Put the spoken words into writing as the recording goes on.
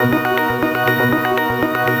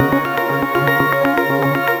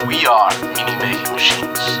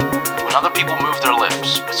people move their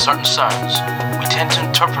lips with certain sounds, we tend to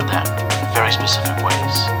interpret them in very specific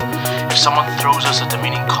ways. If someone throws us a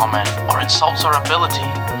demeaning comment or insults our ability,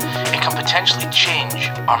 it can potentially change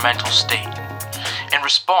our mental state. In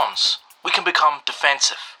response, we can become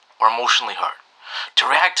defensive or emotionally hurt. To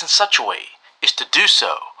react in such a way is to do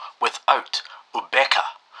so without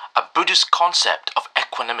Upekkha, a Buddhist concept of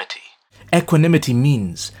equanimity. Equanimity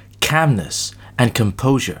means calmness and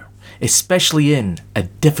composure, especially in a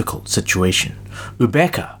difficult situation.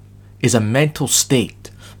 Upekkha is a mental state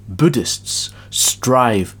Buddhists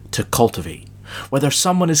strive to cultivate. Whether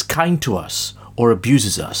someone is kind to us or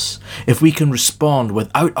abuses us, if we can respond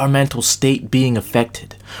without our mental state being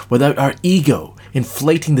affected, without our ego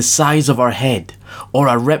inflating the size of our head, or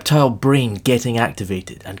our reptile brain getting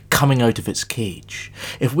activated and coming out of its cage,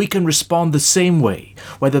 if we can respond the same way,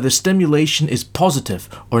 whether the stimulation is positive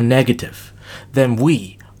or negative, then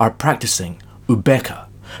we are practicing Upekkha,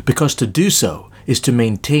 because to do so is to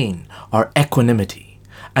maintain our equanimity.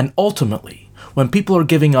 And ultimately, when people are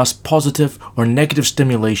giving us positive or negative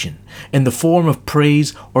stimulation in the form of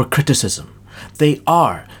praise or criticism, they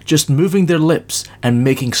are just moving their lips and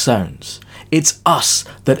making sounds. It's us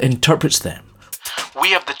that interprets them. We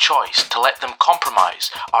have the choice to let them compromise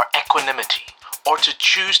our equanimity or to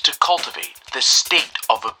choose to cultivate the state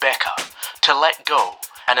of Upekkha, to let go,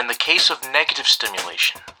 and in the case of negative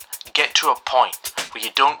stimulation, get to a point where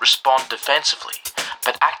you don't respond defensively,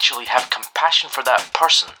 but actually have compassion for that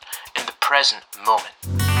person in the present moment.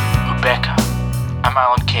 Upekkha. I'm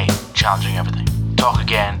Alan K, challenging everything. Talk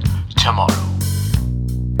again tomorrow.